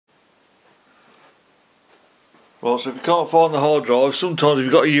Well, so if you can't find the hard drive, sometimes if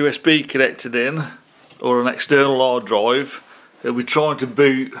you've got a USB connected in or an external hard drive, it'll be trying to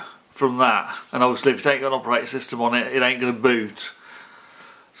boot from that, and obviously if you take an operating system on it, it ain't going to boot.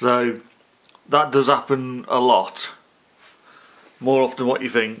 So that does happen a lot, more often than what you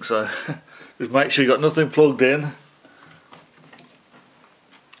think. So just make sure you've got nothing plugged in,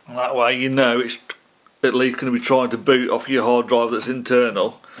 and that way you know it's at least going to be trying to boot off your hard drive that's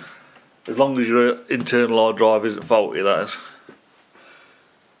internal, as long as your internal hard drive isn't faulty, that is.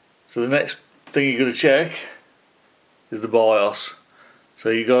 So the next thing you're going to check is the BIOS. So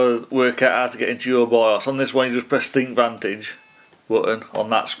you got to work out how to get into your BIOS. On this one you just press ThinkVantage button on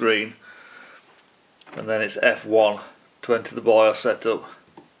that screen, and then it's F1 to enter the BIOS setup.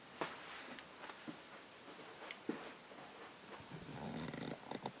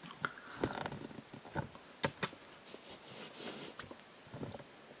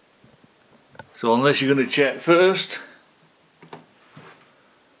 So on this you're going to check first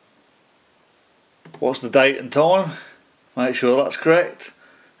what's the date and time. Make sure that's correct.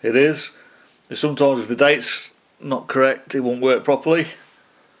 It is. Sometimes if the date's not correct it won't work properly.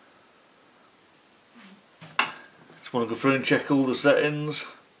 Just want to go through and check all the settings.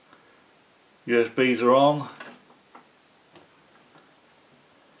 USBs are on.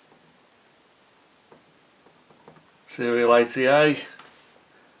 Serial ATA,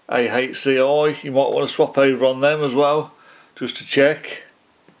 AHCI, you might want to swap over on them as well, just to check.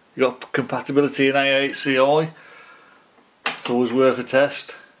 You got compatibility in AHCI. It's always worth a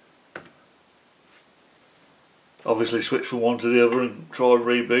test. Obviously switch from one to the other and try and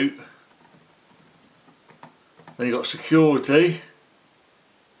reboot. Then you've got security.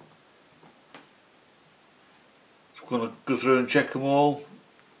 Just going to go through and check them all.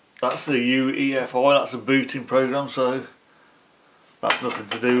 That's the UEFI, that's a booting program, so that's nothing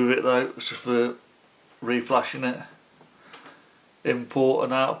to do with it though, it's just for reflashing it. Input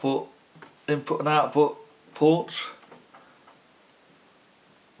and output ports.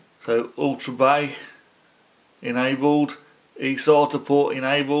 So Ultra Bay enabled, eSATA port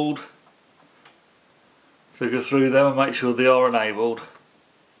enabled. So go through them and make sure they are enabled.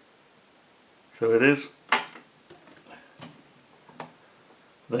 So it is.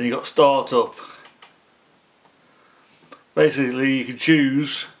 Then you got startup. Basically you can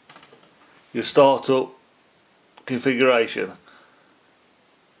choose your startup configuration.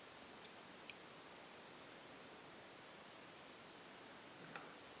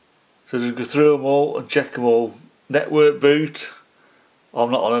 So just go through them all and check them all. Network boot, I'm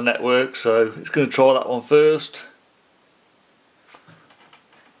not on a network, so it's going to try that one first.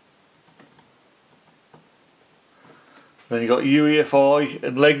 Then you've got UEFI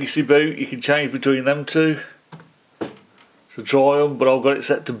and legacy boot, you can change between them two. So try them, but I've got it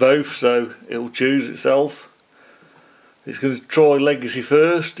set to both, so it'll choose itself. It's going to try legacy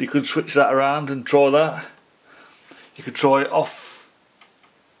first, you could switch that around and try that. You could try it off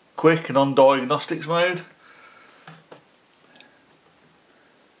quick and on diagnostics mode.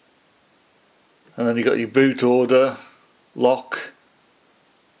 And then you've got your boot order, lock,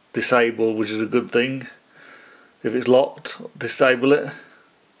 disable, which is a good thing. If it's locked, disable it.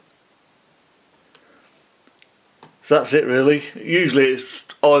 So that's it really. Usually it's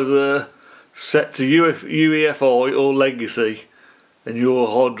either set to UEFI or legacy, and your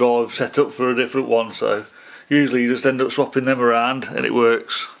hard drive set up for a different one, so usually you just end up swapping them around and it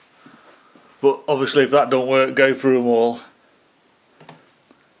works. But obviously if that don't work, go through them all.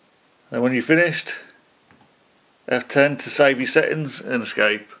 And when you're finished, F10 to save your settings and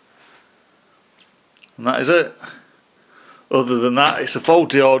escape. And that is it. Other than that, it's a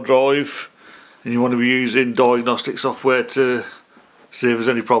faulty hard drive and you want to be using diagnostic software to see if there's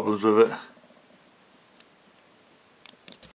any problems with it.